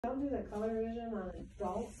Don't do the color vision on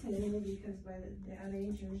adults, mainly because by that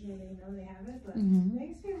age usually they know they have it, but it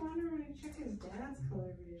makes me wonder when you check his dad's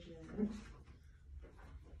color vision.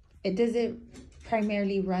 Does it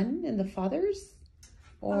primarily run in the fathers?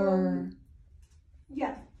 Or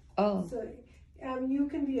yeah. Oh. So you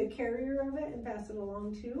can be a carrier of it and pass it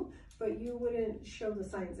along too, but you wouldn't show the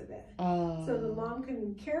signs of it. Oh. So the mom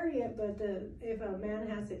can carry it, but if a man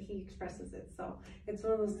has it, he expresses it. So it's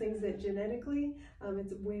one of those things that genetically,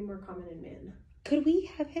 it's way more common in men. Could we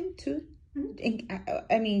have him too?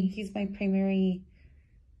 I mean, he's my primary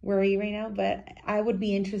worry right now, but I would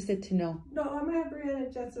be interested to know. No, I'm gonna have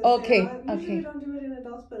Brianna just okay. Usually we don't do it in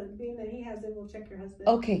adults, but being that he has it, we'll check your husband.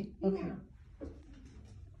 Okay. Okay. Yeah.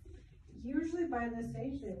 Usually by this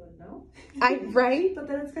age they would know. Right? But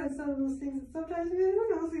then it's kind of some of those things that sometimes we don't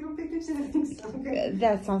know, so you don't pay attention to things. So, okay.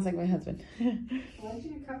 That sounds like my husband. I want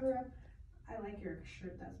you to cover up. I like your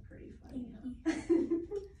shirt. That's pretty funny.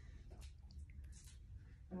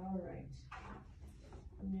 All right.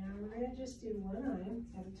 Now we're going to just do one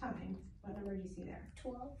eye at a time. What number do you see there?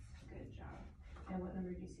 12. Good job. And what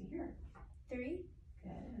number do you see here? 3.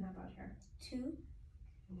 Good. And how about here? 2.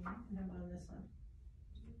 And how about on this one?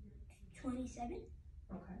 27.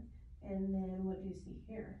 Okay. And then what do you see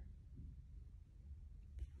here?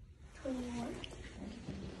 21.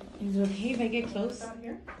 Is it okay if I get close? How about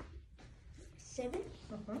here? 7.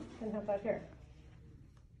 And how about here?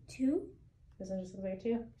 2. Does it just look like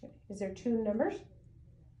 2? Is there 2 numbers?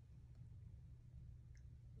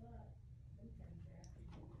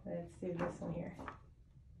 Let's do this one here.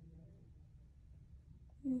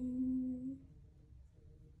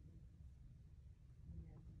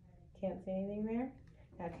 Can't see anything there?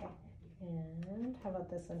 Okay. And how about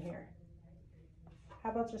this one here? How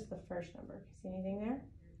about just the first number? See anything there?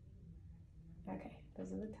 Okay,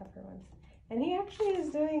 those are the tougher ones. And he actually is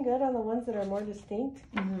doing good on the ones that are more distinct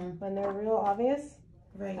when they're real obvious.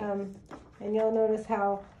 Right. And you'll notice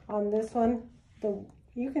how on this one,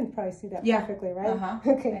 you can probably see that perfectly, right?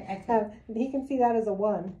 Okay. He can see that as a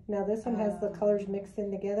 1. Now this one has the colors mixed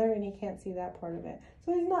in together, and he can't see that part of it.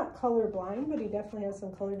 So he's not color blind, but he definitely has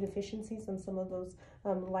some color deficiencies on some of those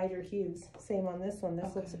lighter hues. Same on this one.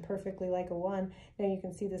 This looks perfectly like a 1. Now you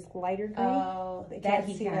can see this lighter green. Oh, he can't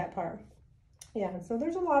see that part. Yeah, and so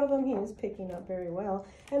there's a lot of them he is picking up very well.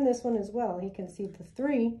 And this one as well. He can see the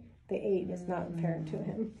 3. The 8 is not apparent to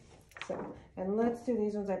him. So, and let's do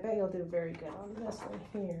these ones. I bet you'll do very good on this one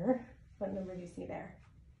here. What number do you see there?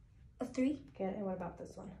 A 3. Okay, and what about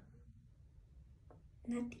this one?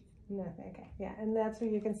 Nothing. Nothing, okay. Yeah, and that's where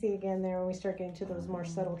you can see again there when we start getting to those more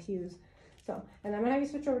subtle hues. So, and I'm going to have you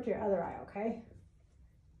switch over to your other eye, okay?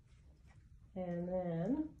 And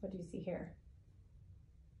then, what do you see here?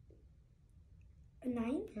 A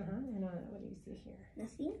 9. And what do you see here?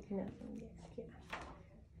 Nothing. Nothing, yes, yeah.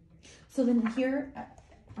 So then here,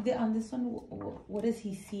 on this one, what does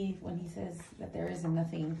he see when he says that there isn't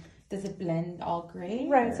nothing? Does it blend all gray?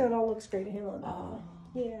 Right, so it all looks gray to him on that one.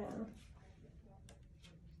 Yeah.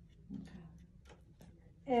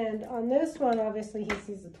 And on this one, obviously, he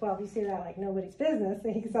sees the 12. You see that like nobody's business.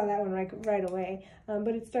 He saw that one right away.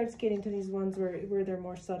 But it starts getting to these ones where they're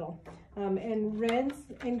more subtle. And reds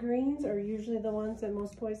and greens are usually the ones that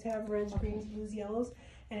most boys have. Reds, greens, blues, yellows.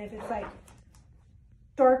 And if it's like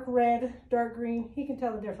dark red, dark green, he can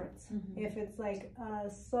tell the difference. If it's like a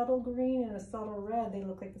subtle green and a subtle red, they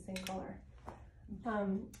look like the same color.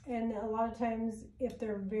 And a lot of times, if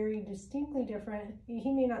they're very distinctly different,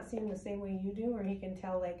 he may not see them the same way you do, or he can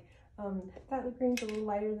tell like that green's a little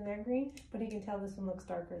lighter than that green, but he can tell this one looks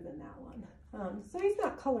darker than that one. So he's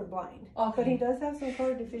not color blind, but he does have some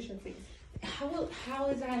color deficiencies. How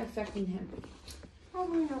is that affecting him?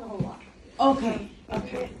 Probably not a whole lot. Okay.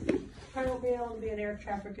 Probably won't be able to be an air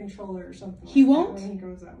traffic controller or something. He won't? When he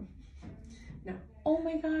grows up. No. Oh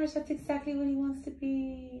my gosh, that's exactly what he wants to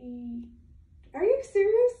be. Are you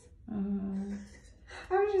serious?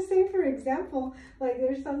 I was just saying, for example, like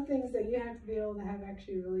there's some things that you have to be able to have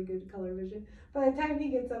actually really good color vision. By the time he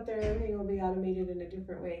gets up there, everything will be automated in a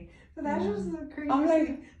different way. So that's just a crazy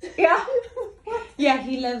thing. Yeah. Yeah,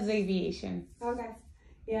 he loves aviation. Okay.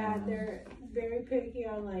 Yeah, they're very picky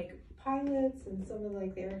on like pilots and some of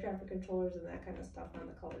like the air traffic controllers and that kind of stuff on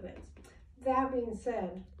the color lens. That being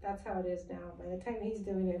said, that's how it is now. By the time he's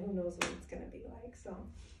doing it, who knows what it's going to be like. So,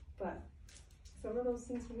 but some of those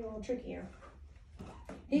things can be a little trickier.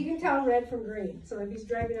 He can tell red from green. So if he's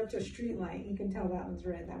driving up to a street light, he can tell that one's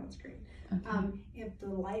red, that one's green. Okay. If the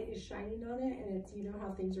light is shining on it and it's, you know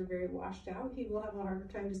how things are very washed out, he will have a harder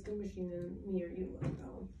time distinguishing than me or you will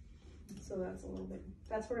though. So that's a little bit,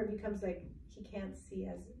 that's where it becomes like he can't see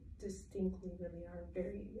as distinctly really are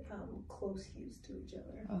very close hues to each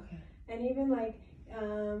other. Okay. And even like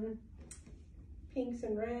pinks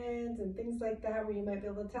and reds and things like that, where you might be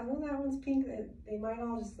able to tell, oh, that one's pink. They might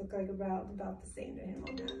all just look like about the same to him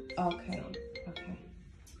on that. Okay. So. Okay.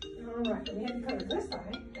 All right, we have to cover this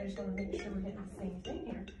side. I just want to make sure we're getting the same thing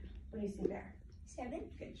here. What do you see there? 7.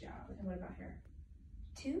 Good job. And what about here?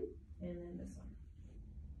 2. And then this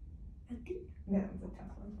one. Okay. That was a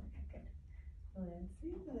tough one. Okay, good.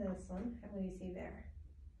 Let's see this one. What do you see there?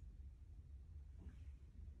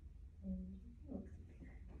 Look here.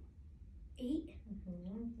 8.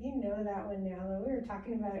 You know that one now, though. We were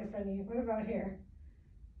talking about it in front of you. What about here?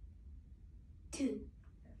 2.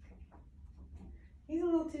 He's a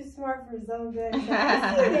little too smart for his own good. So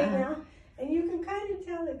I see it now. And you can kind of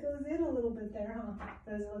tell it goes in a little bit there, huh?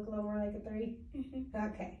 Does it look a little more like a 3?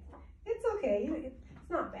 Okay. It's okay. It's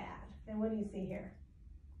not bad. And what do you see here?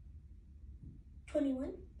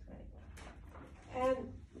 21. 21. And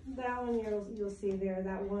that one you'll see there,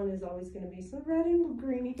 that one is always going to be so red and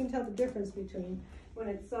green. You can tell the difference between when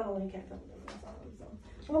it's subtle and you can't tell the difference on them.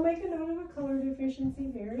 So we'll make a note of a color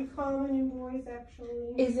deficiency. Very common in boys,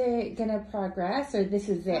 actually. Is it gonna progress or this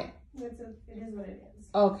is it? It is what it is.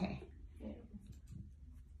 Okay. Yeah.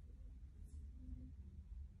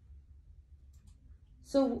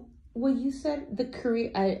 So when you said the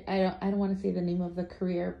career, I don't want to say the name of the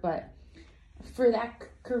career, but for that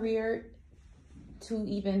career to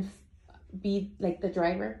even be like the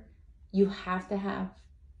driver, you have to have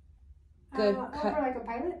good for like a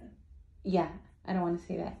pilot? Yeah, I don't want to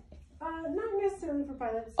say that. Not necessarily for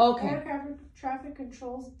pilots. Okay. Air traffic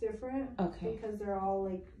control's different. Okay. Because they're all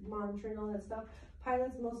like monitoring all that stuff.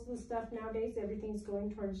 Pilots, most of the stuff nowadays, everything's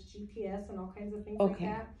going towards GPS and all kinds of things like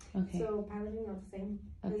that. Okay. So piloting not the same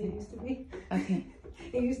as Okay. it used to be. Okay.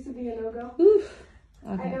 It used to be a no-go. Oof.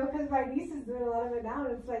 I Okay. know, because my niece is doing a lot of it now,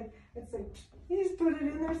 and it's like you just put it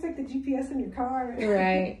in there. It's like the GPS in your car.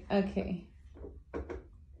 Right. Okay.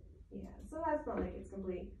 Yeah. So that's not like it's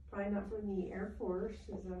complete. Probably not for the Air Force,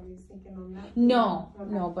 is I was thinking on that. No,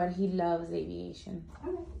 Okay. no, but he loves aviation.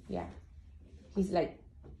 Okay. Yeah. He's like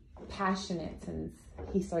passionate since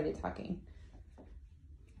he started talking.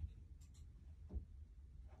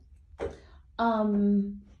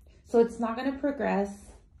 So it's not going to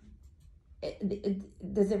progress.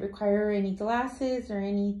 Does it require any glasses or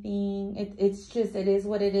anything? It's just, it is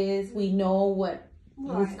what it is. We know what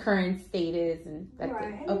his current state is, and that's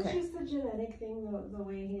right. it. And Okay. it's just a genetic thing, the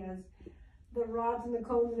way he has the rods and the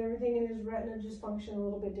cones and everything in his retina just function a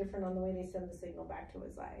little bit different on the way they send the signal back to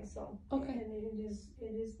his eye. So Okay. and it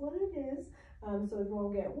is what it is. So it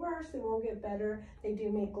won't get worse, it won't get better. They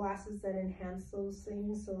do make glasses that enhance those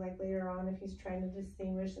things. So like later on, if he's trying to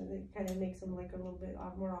distinguish, and it kind of makes them like a little bit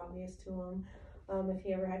more obvious to him. If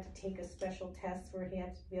he ever had to take a special test where he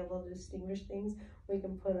had to be able to distinguish things, we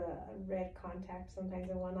can put a red contact sometimes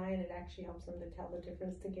in one eye, and it actually helps him to tell the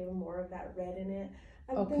difference, to give him more of that red in it.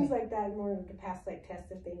 And Okay. things like that in order to pass like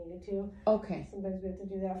tests if they needed to. Okay. Sometimes we have to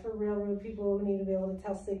do that for railroad people who need to be able to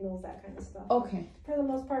tell signals, that kind of stuff. Okay. For the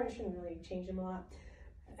most part, it shouldn't really change him a lot.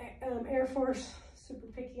 Air Force, super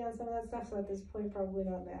picky on some of that stuff, so at this point, probably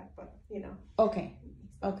not that, but you know. Okay.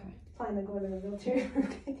 Okay. Planning on going in a wheelchair.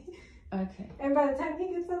 Okay. And by the time he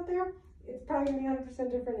gets up there, it's probably going to be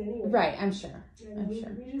 100% different anyway. Right, I'm sure. And we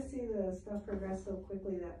just see the stuff progress so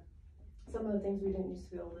quickly that some of the things we didn't used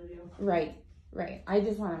to be able to do. Right, right. I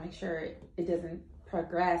just want to make sure it doesn't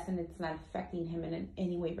progress and it's not affecting him in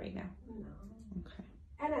any way right now. No. Okay.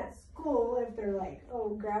 And at school, if they're like,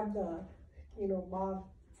 oh, grab the, mauve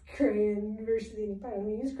crayon versus I don't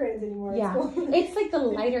even use crayons anymore. Yeah, at school. it's like the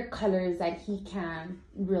lighter colors that he can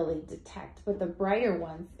really detect, but the brighter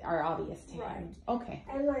ones are obvious to him. Right. Okay.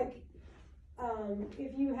 And like,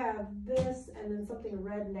 if you have this and then something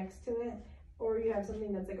red next to it, or you have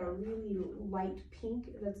something that's like a really light pink,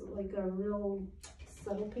 that's like a real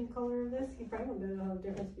subtle pink color of this, you probably won't be able to know the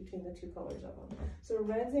difference between the two colors of them. So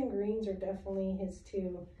reds and greens are definitely his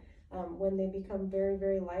two. When they become very,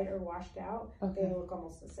 very light or washed out, Okay. they look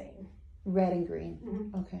almost the same. Red and green.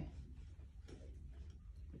 Mm-hmm. Okay.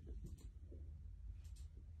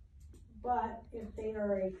 But if they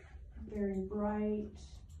are a very bright,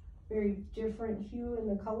 very different hue in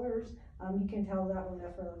the colors, you can tell that one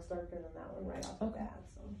definitely looks darker than that one right off the bat.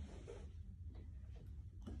 So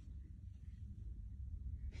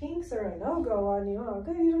pinks are a no-go on you. Oh,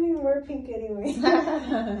 good, you don't even wear pink anyway.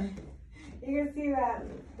 You can see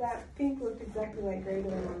that pink looked exactly like gray to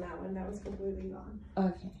him on that one. That was completely gone.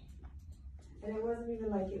 Okay. And it wasn't even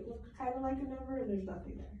like, it looked kind of like a number, and there's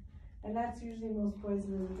nothing there. And that's usually most boys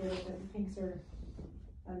really good, but pinks are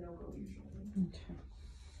a no-go usually. Okay.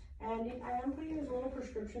 And I am putting his little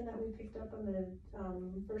prescription that we picked up on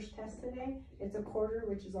the first test today. It's a quarter,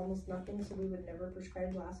 which is almost nothing, so we would never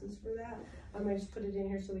prescribe glasses for that. I just put it in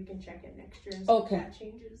here so we can check it next year and see if that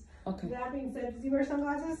changes. Okay. That being said, does he wear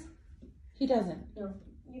sunglasses? He doesn't. No.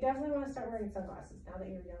 You definitely want to start wearing sunglasses now that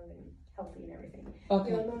you're young and healthy and everything.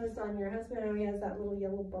 Okay. You'll notice on your husband how he has that little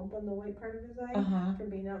yellow bump on the white part of his eye from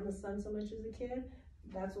being out in the sun so much as a kid.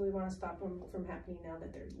 That's what we want to stop them from happening now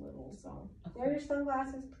that they're little. So wear your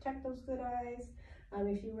sunglasses, protect those good eyes.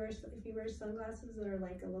 If you wear sunglasses that are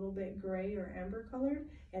like a little bit gray or amber colored,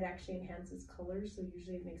 it actually enhances colors. So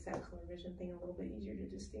usually it makes that color vision thing a little bit easier to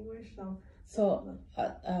distinguish.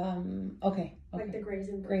 Okay. Like the grays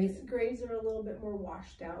and grays. Grays are a little bit more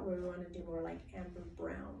washed out, where we want to do more like amber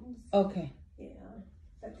browns. Okay. Yeah,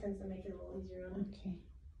 that tends to make it a little easier on them. Okay.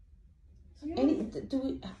 Yeah.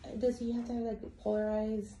 Does he have to have like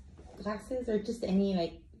polarized glasses or just any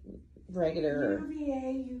like regular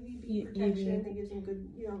UVA, UVB protection? They gives him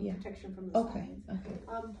good, protection from the sides. Okay.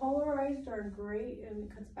 Polarized are great and it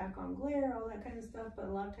cuts back on glare, all that kind of stuff. But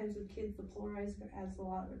a lot of times with kids, the polarized adds a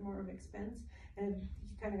lot more of expense, and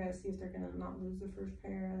you kind of got to see if they're gonna not lose the first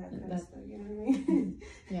pair, that kind of stuff. You know what I mean?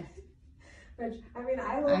 Yeah. Which, I mean,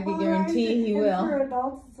 I love I can polarized, guarantee he and will. for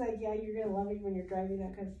adults, it's like, yeah, you're gonna love it when you're driving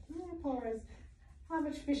that kind of polarized. How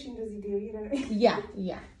much fishing does he do? You know what I mean? Yeah.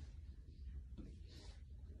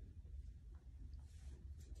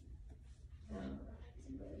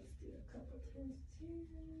 Let's do a couple tests here.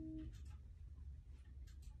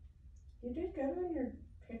 You did good on your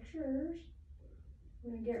pictures.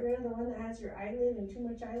 I'm gonna get rid of the one that has your eyelid and too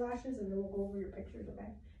much eyelashes, and then we'll go over your pictures,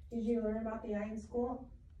 okay? Did you learn about the eye in school?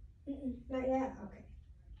 Not yet? Okay.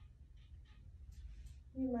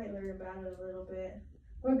 You might learn about it a little bit.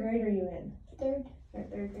 What grade are you in? Third.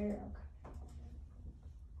 Third grade? Okay.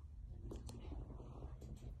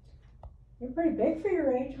 You're pretty big for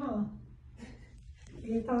your age, huh?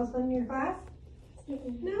 You the tallest one in your class?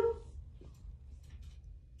 No?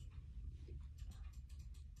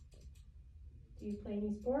 Do you play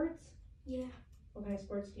any sports? Yeah. What kind of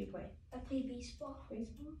sports do you play? I play baseball.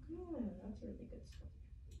 Baseball? Good. That's really good stuff.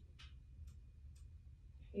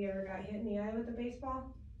 You ever got hit in the eye with a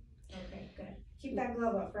baseball? Okay, good. Keep that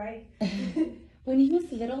glove up, right? When he was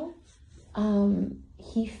little,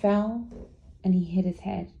 he fell and he hit his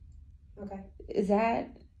head. Okay. Is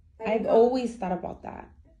that? I've always thought about that.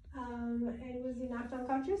 And was he knocked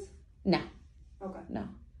unconscious? No. Okay. No.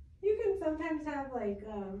 You can sometimes have like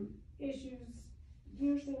issues,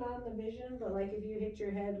 usually not in the vision, but like if you hit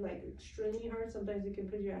your head like extremely hard, sometimes it can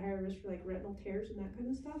put you at higher risk for like retinal tears and that kind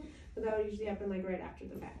of stuff. But that would usually happen like right after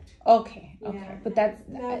the fact. Okay. Yeah. But that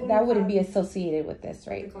wouldn't be associated with this,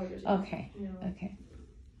 right? Okay. No. Okay.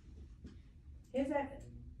 Is that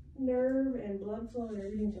nerve and blood flow and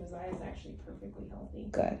everything to his eye is actually perfectly healthy.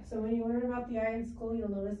 Good. So when you learn about the eye in school,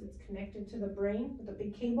 you'll notice it's connected to the brain with a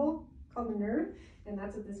big cable called the nerve, and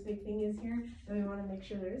that's what this big thing is here. And we want to make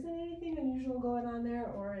sure there isn't anything unusual going on there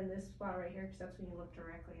or in this spot right here, because that's when you look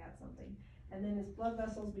directly at something. And then his blood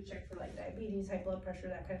vessels, we check for like diabetes, high blood pressure,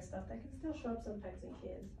 that kind of stuff. That can still show up sometimes in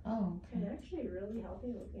kids. Oh, okay. And actually really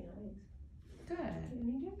healthy looking eyes. Good. And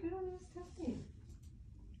he did good on this testing.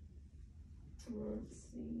 Let's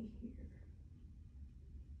see here.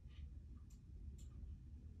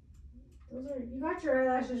 You got your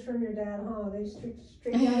eyelashes from your dad, huh? They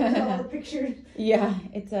straight out of all the pictures. Yeah,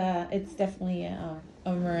 it's definitely a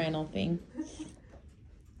Moreno thing.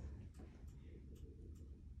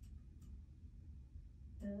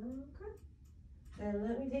 Okay. And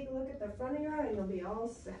let me take a look at the front of your eye and you'll be all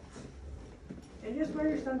set. And just wear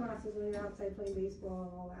your sunglasses when you're outside playing baseball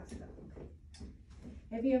and all that stuff.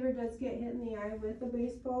 If he ever does get hit in the eye with a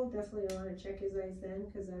baseball, definitely want to check his eyes then,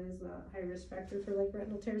 because that is a high risk factor for like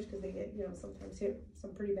retinal tears, because they get, sometimes hit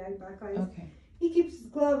some pretty bad black eyes. Okay. He keeps his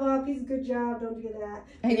glove up. He's a good job. Don't do that.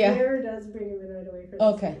 Yeah. If he ever does, bring him in right away for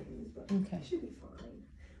the things, but Okay. should be fine.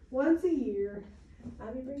 Once a year,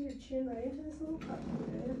 let me bring your chin right into this little cup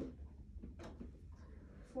here.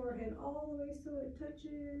 Forehead all the way so it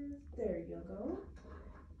touches. There you go.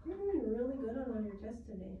 You're doing really good on your test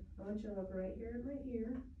today. I want you to look right here at my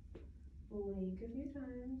ear. Blink a few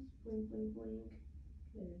times. Blink, blink, blink.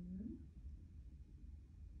 Good.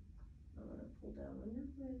 I'm going to pull down on your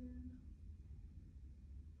lid.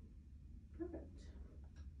 Perfect.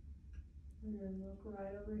 And then look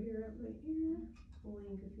right over here at my ear.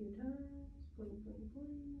 Blink a few times. Blink, blink,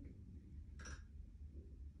 blink.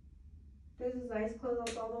 Does his eyes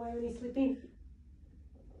close all the way when he's sleeping?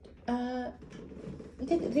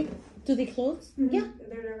 Do they close? Mm-hmm. Yeah.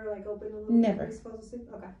 They're never like open a little Never. bit when he's supposed to sleep?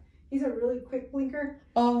 Okay. He's a really quick blinker.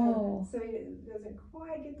 Oh. So he doesn't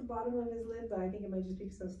quite get the bottom of his lid, but I think it might just be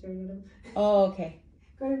because I was staring at him. Oh, okay.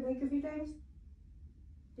 Go ahead and blink a few times.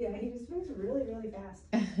 Yeah, he just blinks really, really fast.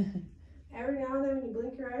 Every now and then when you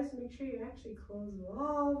blink your eyes, make sure you actually close them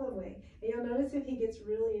all the way. And you'll notice if he gets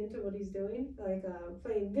really into what he's doing, like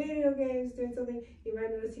playing video games, doing something, you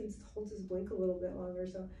might notice he just holds his blink a little bit longer.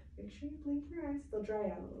 So make sure you blink your eyes. They'll dry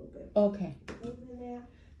out a little bit. Okay.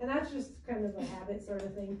 And that's just kind of a habit sort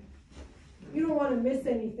of thing. You don't want to miss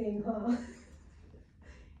anything, huh?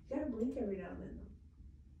 You gotta blink every now and then.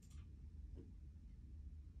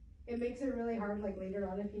 It makes it really hard, like later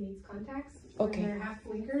on, if he needs contacts. Okay. They're half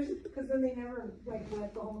blinkers, because then they never like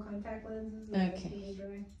let the whole contact lenses. And Okay.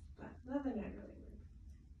 dry. But other than that,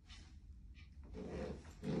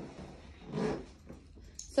 really.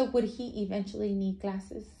 So would he eventually need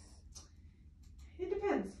glasses? It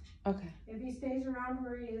depends. Okay. If he stays around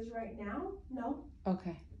where he is right now, no.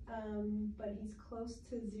 Okay. But he's close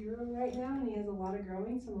to 0 right now, and he has a lot of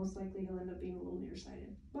growing, so most likely he'll end up being a little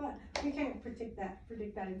nearsighted. But we can't predict that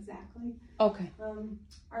exactly. Okay.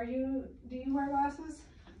 Do you wear glasses?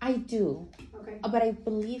 I do. Okay. But I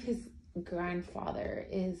believe his grandfather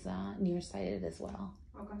is nearsighted as well.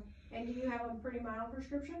 Okay. And do you have a pretty mild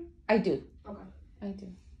prescription? I do. Okay. I do.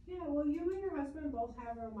 Yeah, well, you and your husband both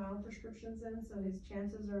have mild prescriptions in, so his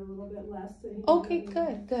chances are a little bit less. Okay,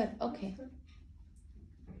 good. Okay.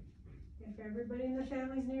 If everybody in the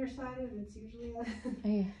family's nearsighted, it's usually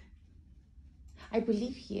Yeah. I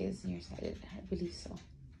believe he is nearsighted. I believe so.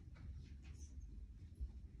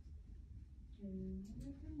 And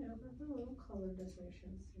I know with the little color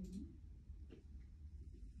decorations.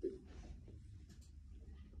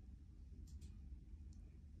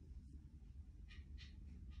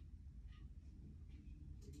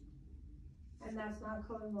 And that's not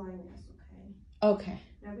color blindness, okay? Okay.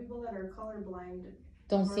 Now people that are colorblind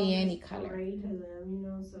Don't see any color. gray to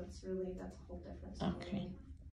them, so it's really, that's a whole different story. Okay.